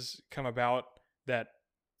ideas come about that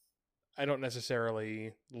I don't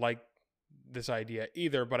necessarily like this idea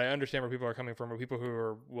either, but I understand where people are coming from, or people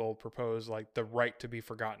who will propose like the right to be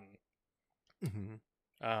forgotten.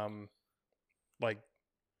 Mm-hmm.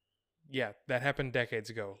 That happened decades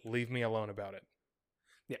ago. Leave me alone about it.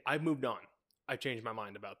 Yeah, I've moved on. I changed my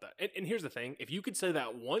mind about that. And here's the thing. If you could say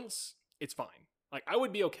that once, it's fine. Like, I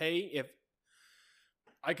would be okay if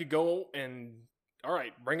I could go and, all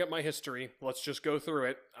right, bring up my history. Let's just go through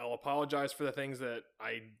it. I'll apologize for the things that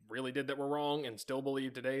I really did that were wrong and still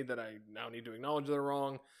believe today that I now need to acknowledge that are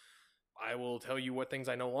wrong. I will tell you what things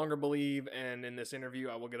I no longer believe, and in this interview,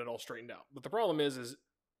 I will get it all straightened out. But the problem is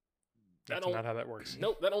that's not how that works.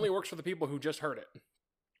 Nope, that only works for the people who just heard it.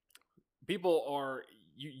 People are...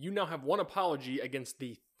 You now have one apology against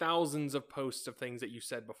the thousands of posts of things that you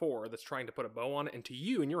said before that's trying to put a bow on it, and to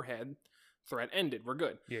you in your head, thread ended. We're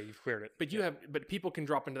good. Yeah, you've cleared it. But people can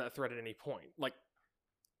drop into that thread at any point. Like,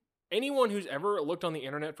 anyone who's ever looked on the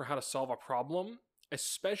internet for how to solve a problem,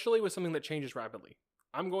 especially with something that changes rapidly.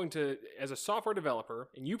 I'm going to, as a software developer,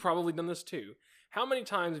 and you've probably done this too, how many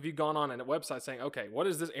times have you gone on a website saying, okay, what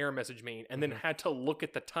does this error message mean? And then had to look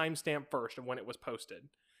at the timestamp first of when it was posted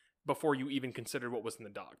before you even considered what was in the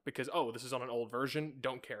doc, because, oh, this is on an old version,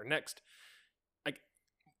 don't care, next. Like,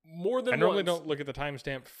 more than I normally don't look at the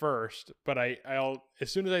timestamp first, but I'll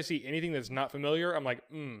as soon as I see anything that's not familiar, I'm like,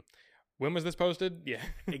 when was this posted? Yeah.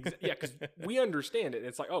 Yeah, because we understand it.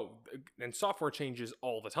 It's like, oh, and software changes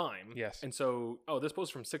all the time. Yes. And so, oh, this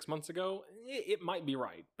post from 6 months ago, it might be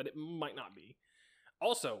right, but it might not be.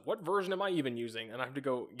 Also, what version am I even using? And I have to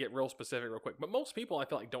go get real specific real quick. But most people, I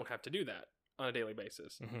feel like, don't have to do that on a daily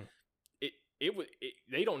basis. Mm-hmm.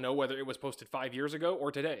 They don't know whether it was posted 5 years ago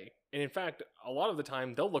or today. And in fact, a lot of the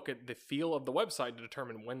time, they'll look at the feel of the website to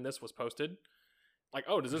determine when this was posted. Like,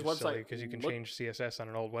 oh, does this website... Because you can change CSS on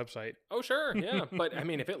an old website. Oh, sure, yeah. But, I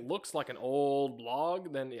mean, if it looks like an old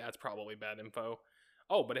blog, then, yeah, it's probably bad info.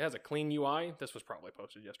 Oh, but it has a clean UI? This was probably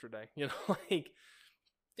posted yesterday. You know, like...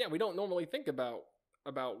 Yeah, we don't normally think about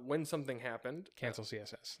about when something happened. Cancel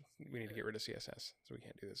CSS. We need to get rid of CSS, so we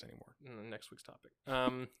can't do this anymore. Next week's topic.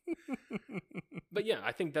 But yeah,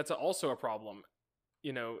 I think that's also a problem.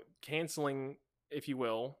 You know, canceling, if you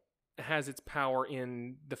will, has its power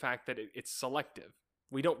in the fact that it's selective.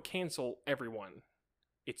 We don't cancel everyone.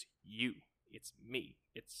 It's you. It's me.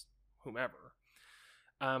 It's whomever.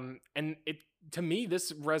 And it, to me,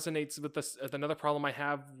 this resonates with this, another problem I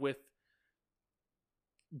have with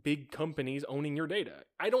big companies owning your data.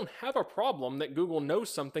 I don't have a problem that Google knows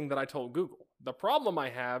something that I told Google. The problem I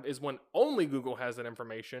have is when only Google has that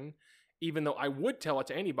information, even though I would tell it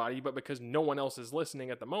to anybody, but because no one else is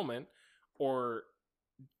listening at the moment, or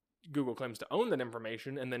Google claims to own that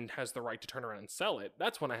information and then has the right to turn around and sell it,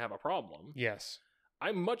 that's when I have a problem. Yes.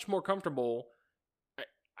 I'm much more comfortable.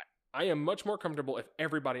 I am much more comfortable if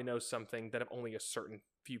everybody knows something than if only a certain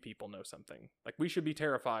few people know something. Like, we should be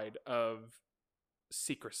terrified of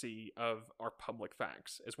secrecy of our public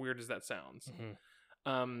facts, as weird as that sounds.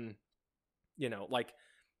 Mm-hmm. You know, like,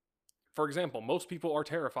 for example, most people are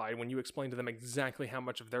terrified when you explain to them exactly how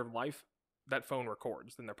much of their life that phone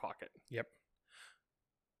records in their pocket. Yep.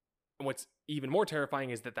 And what's even more terrifying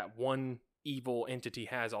is that that one evil entity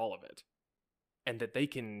has all of it, and that they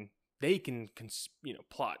can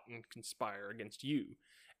plot and conspire against you,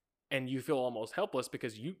 and you feel almost helpless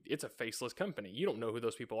because it's a faceless company. You don't know who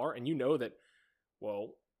those people are, and you know that,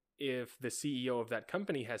 well, if the CEO of that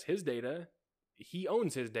company has his data, he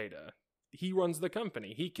owns his data. He runs the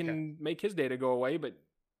company. He can make his data go away, but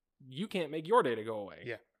you can't make your data go away.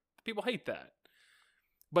 Yeah. People hate that.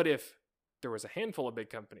 But if there was a handful of big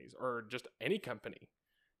companies, or just any company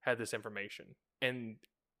had this information, and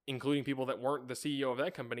including people that weren't the CEO of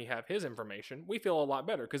that company have his information, we feel a lot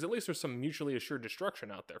better, because at least there's some mutually assured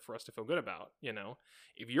destruction out there for us to feel good about. You know,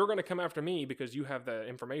 if you're going to come after me because you have the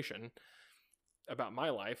information about my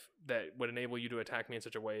life that would enable you to attack me in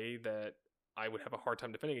such a way that I would have a hard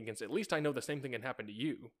time defending against, at least I know the same thing can happen to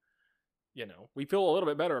you. You know, we feel a little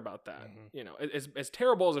bit better about that. Mm-hmm. You know, as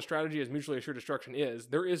terrible as a strategy as mutually assured destruction is,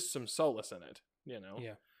 there is some solace in it, you know?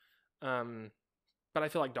 Yeah. But I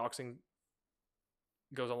feel like doxing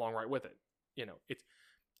goes along right with it. You know,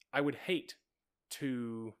 I would hate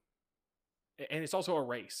to, and it's also a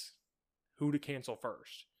race, who to cancel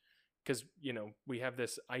first. Because, you know, we have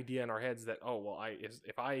this idea in our heads that, oh, well,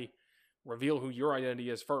 if I reveal who your identity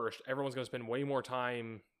is first, everyone's going to spend way more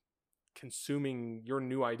time consuming your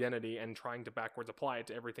new identity and trying to backwards apply it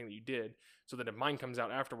to everything that you did, so that if mine comes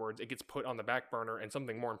out afterwards, it gets put on the back burner and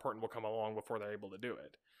something more important will come along before they're able to do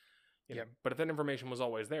it. You know? But if that information was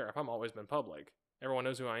always there, if I'm always been public, everyone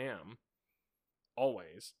knows who I am,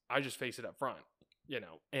 always, I just face it up front, you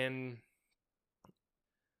know. And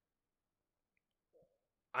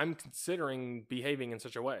I'm considering behaving in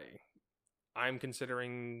such a way. I'm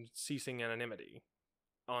considering ceasing anonymity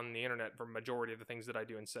on the internet for majority of the things that I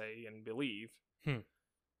do and say and believe,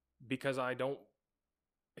 because I don't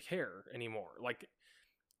care anymore. Like,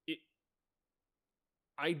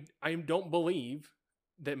 I don't believe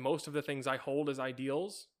that most of the things I hold as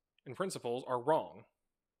ideals and principles are wrong.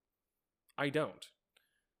 I don't.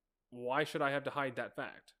 Why should I have to hide that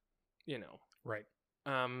fact? You know. Right.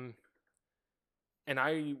 And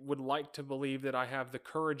I would like to believe that I have the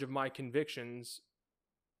courage of my convictions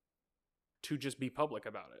to just be public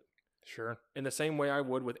about it. Sure. In the same way I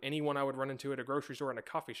would with anyone I would run into at a grocery store and a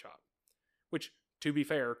coffee shop, which, to be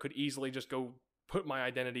fair, could easily just go put my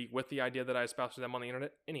identity with the idea that I espoused to them on the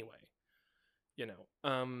internet anyway. You know,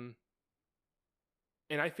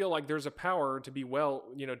 and I feel like there's a power to be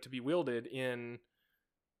wielded in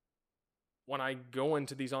when I go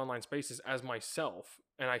into these online spaces as myself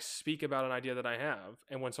and I speak about an idea that I have,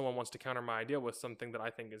 and when someone wants to counter my idea with something that I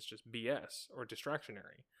think is just BS or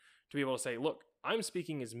distractionary, to be able to say, look, I'm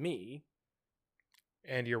speaking as me.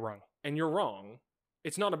 And you're wrong. And you're wrong.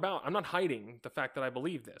 I'm not hiding the fact that I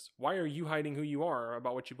believe this. Why are you hiding who you are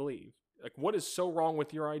about what you believe? Like, what is so wrong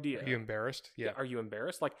with your idea? Are you embarrassed? Yeah. Are you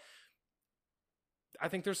embarrassed? Like, I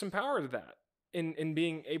think there's some power to that in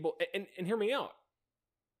being able, and hear me out.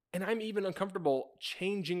 And I'm even uncomfortable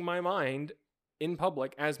changing my mind in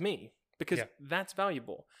public as me, because that's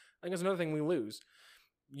valuable. I think that's another thing we lose.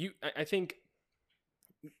 I think,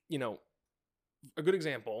 you know, a good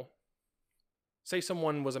example, say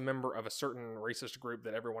someone was a member of a certain racist group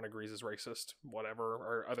that everyone agrees is racist, whatever,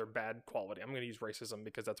 or other bad quality. I'm going to use racism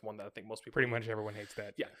because that's one that I think most people... Pretty much everyone hates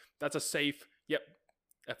that. Yeah, that's a safe... Yep,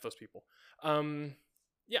 F those people.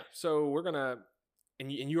 Yeah, so we're going to...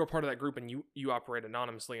 And you are part of that group, and you operate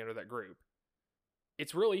anonymously under that group.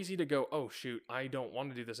 It's real easy to go, oh, shoot, I don't want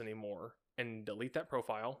to do this anymore, and delete that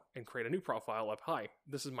profile and create a new profile of, hi,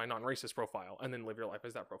 this is my non-racist profile, and then live your life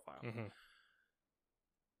as that profile. Mm-hmm.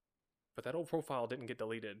 but that old profile didn't get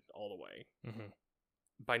deleted all the way. Mm-hmm.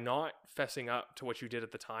 By not fessing up to what you did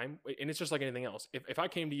at the time, and it's just like anything else. If I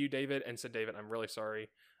came to you, David, and said, David, I'm really sorry,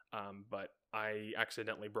 but I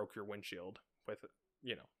accidentally broke your windshield with,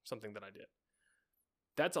 something that I did.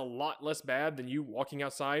 That's a lot less bad than you walking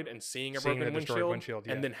outside and seeing a broken windshield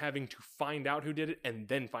yeah. and then having to find out who did it and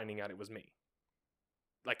then finding out it was me.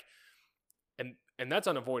 Like, and that's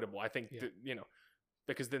unavoidable. I think,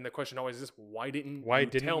 because then the question always is, why didn't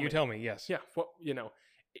you tell me? Yes. Yeah. Well,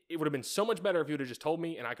 it would have been so much better if you would have just told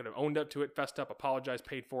me and I could have owned up to it, fessed up, apologized,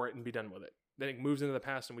 paid for it, and be done with it. Then it moves into the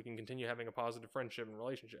past and we can continue having a positive friendship and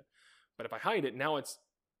relationship. But if I hide it, now it's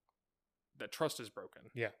that trust is broken.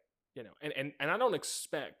 Yeah. And I don't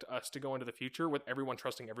expect us to go into the future with everyone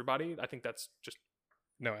trusting everybody. I think that's just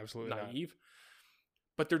no, absolutely naive. not.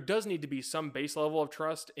 But there does need to be some base level of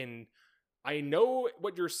trust. And I know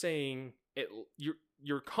what you're saying.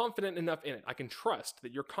 You're confident enough in it. I can trust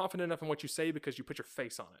that you're confident enough in what you say because you put your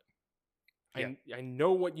face on it. Yeah. I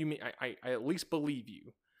know what you mean. I at least believe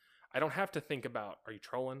you. I don't have to think about, are you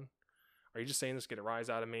trolling? Are you just saying this to get a rise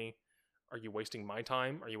out of me? Are you wasting my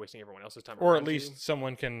time? Are you wasting everyone else's time? Or at least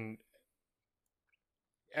someone can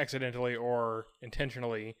accidentally or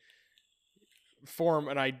intentionally form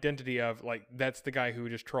an identity of, like, that's the guy who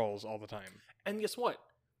just trolls all the time. And guess what?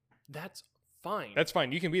 That's fine. That's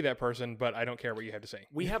fine. You can be that person, but I don't care what you have to say.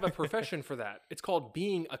 We have a profession for that. It's called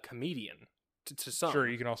being a comedian to some. Sure,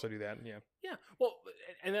 you can also do that. Yeah. Yeah. Well,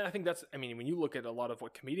 and I think that's, when you look at a lot of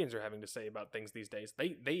what comedians are having to say about things these days,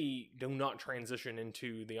 they do not transition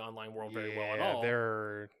into the online world very well at all.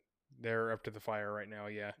 They're up to the fire right now.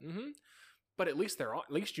 Yeah. Mm-hmm. But at least they're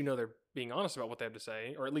being honest about what they have to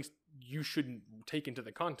say, or at least you shouldn't take into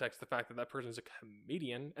the context the fact that that person's a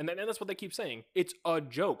comedian, and that's what they keep saying. It's a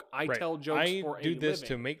joke. I tell jokes for a living. I do this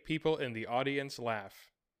to make people in the audience laugh.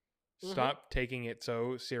 Stop taking it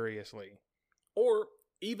so seriously. Or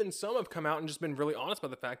even some have come out and just been really honest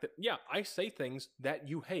about the fact that, yeah, I say things that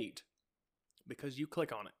you hate because you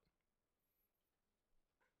click on it.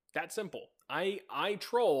 That simple. I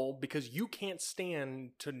troll because you can't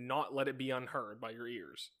stand to not let it be unheard by your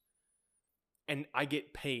ears. And I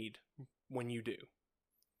get paid when you do.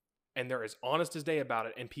 And they're as honest as day about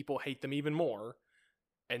it, and people hate them even more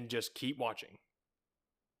and just keep watching.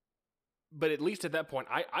 But at least at that point,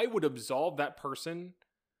 I would absolve that person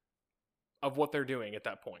of what they're doing at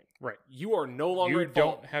that point. Right. You are no longer at fault.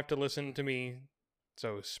 You don't have to listen to me,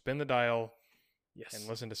 so spin the dial and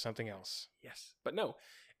listen to something else. Yes. But no,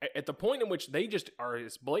 at the point in which they just are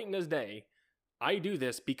as blatant as day, I do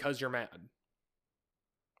this because you're mad.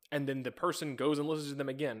 And then the person goes and listens to them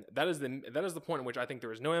again. That is the point in which I think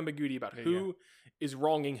there is no ambiguity about who is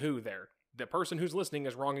wronging who there. The person who's listening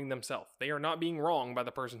is wronging themselves. They are not being wronged by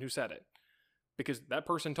the person who said it. Because that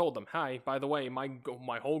person told them, hi, by the way, my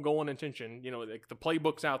whole goal and intention, like the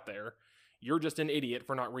playbook's out there. You're just an idiot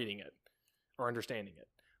for not reading it or understanding it.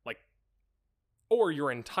 Or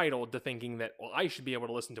you're entitled to thinking that, well, I should be able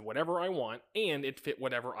to listen to whatever I want and it fit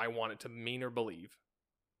whatever I want it to mean or believe.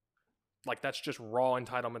 Like, that's just raw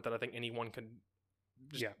entitlement that I think anyone could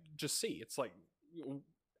just see. It's like,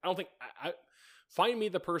 I don't think... Find me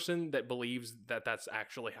the person that believes that that's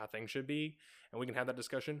actually how things should be, and we can have that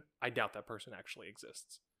discussion. I doubt that person actually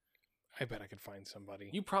exists. I bet I could find somebody.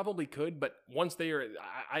 You probably could, but once they are...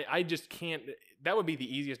 I just can't... That would be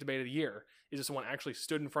the easiest debate of the year, is if someone actually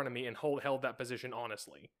stood in front of me and held that position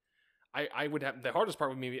honestly. I would have... The hardest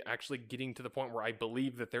part would be actually getting to the point where I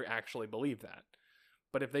believe that they actually believe that.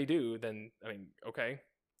 But if they do, then, okay.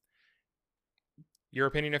 Your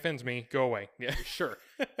opinion offends me. Go away. Yeah. Sure.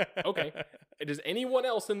 Okay. Does anyone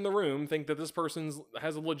else in the room think that this person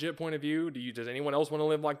has a legit point of view? Does anyone else want to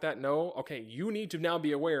live like that? No? Okay, you need to now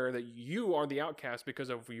be aware that you are the outcast because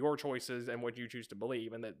of your choices and what you choose to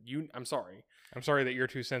believe, and that I'm sorry. I'm sorry that you're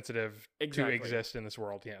too sensitive to exist in this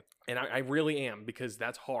world, yeah. And I really am, because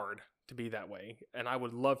that's hard to be that way. And I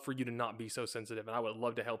would love for you to not be so sensitive, and I would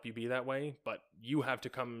love to help you be that way, but you have to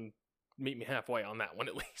come meet me halfway on that one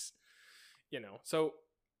at least. So,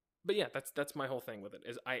 but yeah, that's my whole thing with it,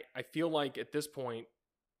 is I feel like at this point,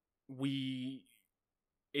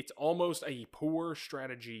 it's almost a poor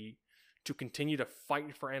strategy to continue to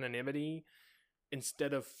fight for anonymity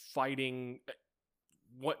instead of fighting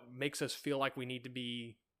what makes us feel like we need to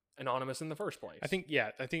be anonymous in the first place. I think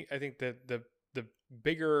that the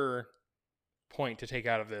bigger point to take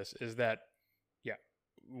out of this is that,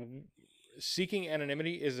 seeking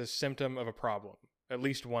anonymity is a symptom of a problem. At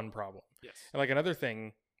least one problem. Yes. And like another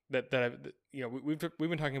thing that we've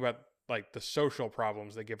been talking about, like the social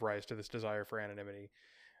problems that give rise to this desire for anonymity.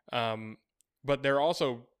 But there are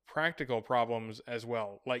also practical problems as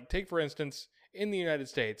well. Like, take for instance, in the United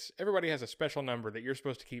States, everybody has a special number that you're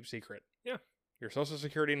supposed to keep secret. Yeah. Your social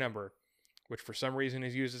security number, which for some reason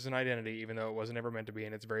is used as an identity, even though it wasn't ever meant to be,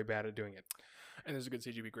 and it's very bad at doing it. And there's a good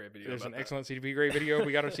CGP Grey video. There's an about excellent CGP Grey video.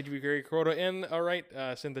 We got our CGP Grey quota in. All right.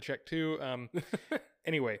 Send the check too. that.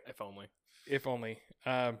 Anyway. If only. If only.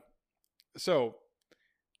 So,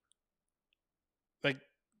 like,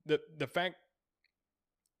 the fact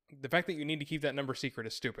that you need to keep that number secret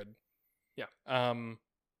is stupid. Yeah.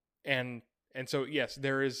 And so yes,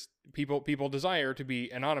 there is people desire to be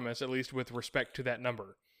anonymous, at least with respect to that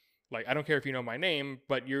number. Like, I don't care if you know my name,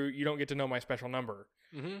 but you don't get to know my special number.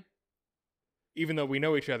 Mm-hmm. Even though we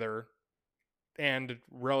know each other, and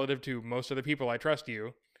relative to most of the people, I trust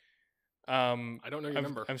you. I don't know your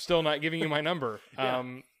number. I'm still not giving you my number. Yeah.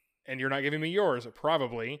 And you're not giving me yours,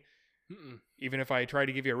 probably. Mm-mm. Even if I try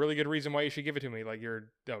to give you a really good reason why you should give it to me, like you're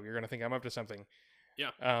gonna think I'm up to something.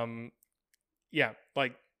 Yeah. Yeah.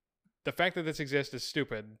 Like, the fact that this exists is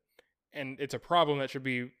stupid, and it's a problem that should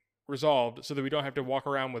be resolved so that we don't have to walk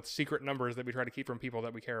around with secret numbers that we try to keep from people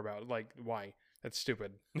that we care about. Like, why? That's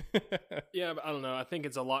stupid. Yeah, but I don't know. I think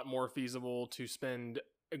it's a lot more feasible to spend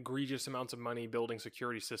egregious amounts of money building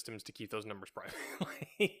security systems to keep those numbers private.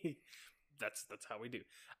 That's how we do.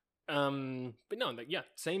 But no, yeah,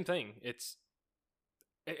 same thing. It's,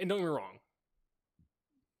 and don't get me wrong.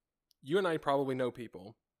 You and I probably know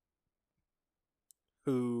people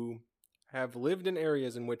who have lived in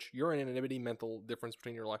areas in which your anonymity meant the difference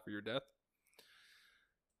between your life or your death.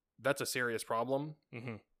 That's a serious problem.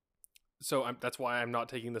 Mm-hmm. So that's why I'm not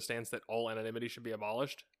taking the stance that all anonymity should be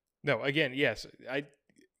abolished. No, again, yes.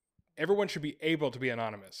 Everyone should be able to be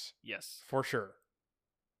anonymous. Yes. For sure.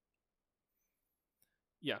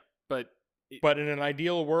 Yeah, but in an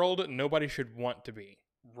ideal world, nobody should want to be.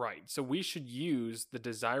 Right. So we should use the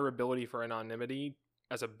desirability for anonymity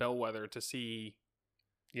as a bellwether to see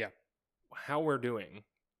how we're doing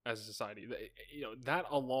as a society. That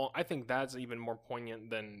alone, I think that's even more poignant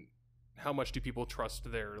than how much do people trust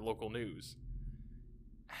their local news.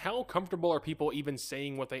 How comfortable are people even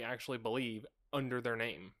saying what they actually believe under their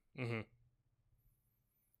name? Mm-hmm.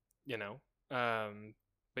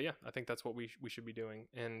 But yeah, I think that's what we should be doing.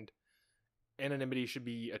 And anonymity should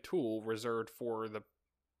be a tool reserved for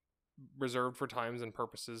times and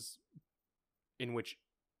purposes in which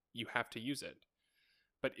you have to use it.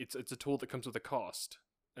 But it's a tool that comes with a cost.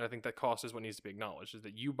 And I think that cost is what needs to be acknowledged, is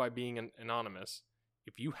that you, by being anonymous,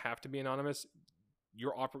 if you have to be anonymous,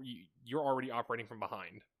 you're already operating from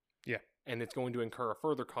behind. Yeah. And it's going to incur a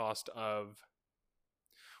further cost of,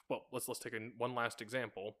 well, let's take one last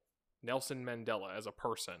example. Nelson Mandela as a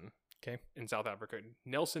person. Okay. In South Africa.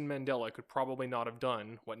 Nelson Mandela could probably not have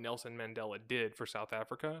done what Nelson Mandela did for South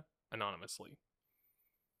Africa anonymously.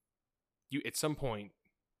 At some point,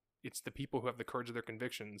 it's the people who have the courage of their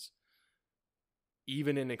convictions,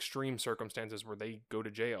 even in extreme circumstances where they go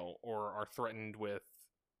to jail or are threatened with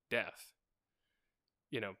death.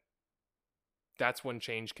 That's when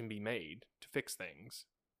change can be made to fix things.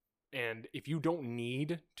 And if you don't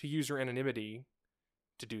need to use your anonymity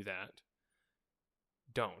to do that,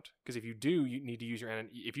 don't. Because if you do, you need to use your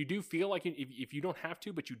anonymity. If you do feel like if you don't have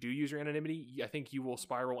to, but you do use your anonymity, I think you will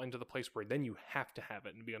spiral into the place where then you have to have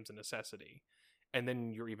it and it becomes a necessity. And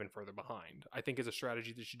then you're even further behind. I think as a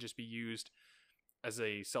strategy that should just be used as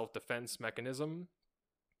a self-defense mechanism,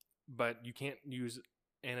 but you can't use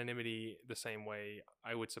anonymity the same way,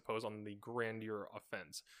 I would suppose, on the grandeur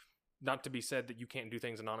offense. Not to be said that you can't do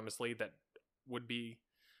things anonymously that would be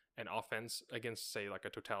an offense against, say, like a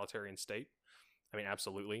totalitarian state. I mean,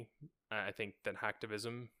 absolutely. I think that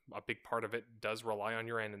hacktivism, a big part of it does rely on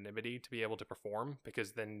your anonymity to be able to perform,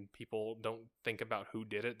 because then people don't think about who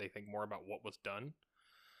did it. They think more about what was done.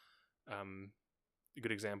 A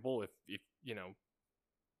good example, if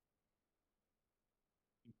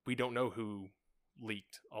we don't know who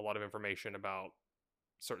leaked a lot of information about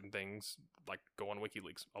certain things, like go on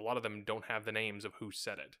WikiLeaks. A lot of them don't have the names of who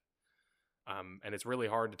said it. And it's really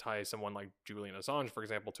hard to tie someone like Julian Assange, for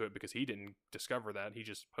example, to it, because he didn't discover that. He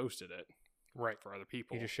just posted it. Right. For other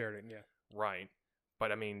people. He just shared it, yeah. Right.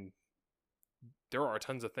 But I mean, there are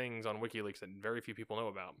tons of things on WikiLeaks that very few people know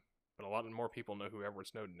about, but a lot more people know who Edward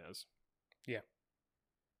Snowden is. Yeah.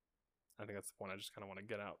 I think that's the point I just kind of want to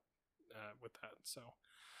get out with that. So,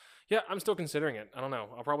 yeah, I'm still considering it. I don't know.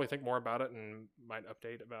 I'll probably think more about it and might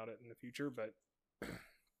update about it in the future, but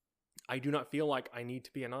I do not feel like I need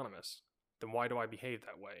to be anonymous. Then why do I behave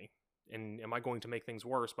that way? And am I going to make things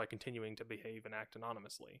worse by continuing to behave and act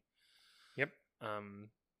anonymously? Yep. And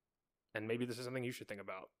maybe this is something you should think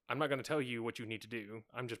about. I'm not going to tell you what you need to do.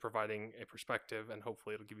 I'm just providing a perspective, and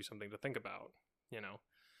hopefully it'll give you something to think about,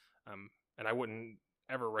 And I wouldn't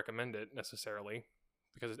ever recommend it necessarily,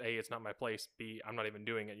 because A, it's not my place, B, I'm not even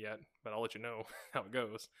doing it yet, but I'll let you know how it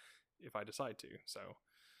goes if I decide to. So,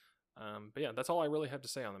 but yeah, that's all I really have to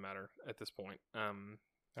say on the matter at this point.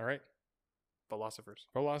 All right. Philosophers.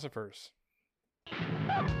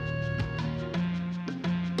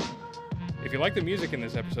 If you like the music in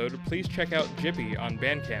this episode, please check out Jippy on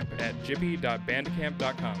Bandcamp at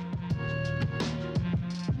jippy.bandcamp.com.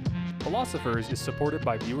 Philosophers is supported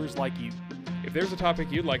by viewers like you. If there's a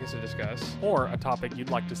topic you'd like us to discuss, or a topic you'd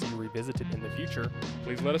like to see revisited in the future,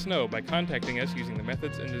 please let us know by contacting us using the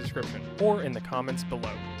methods in the description or in the comments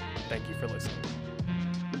below. Thank you for listening.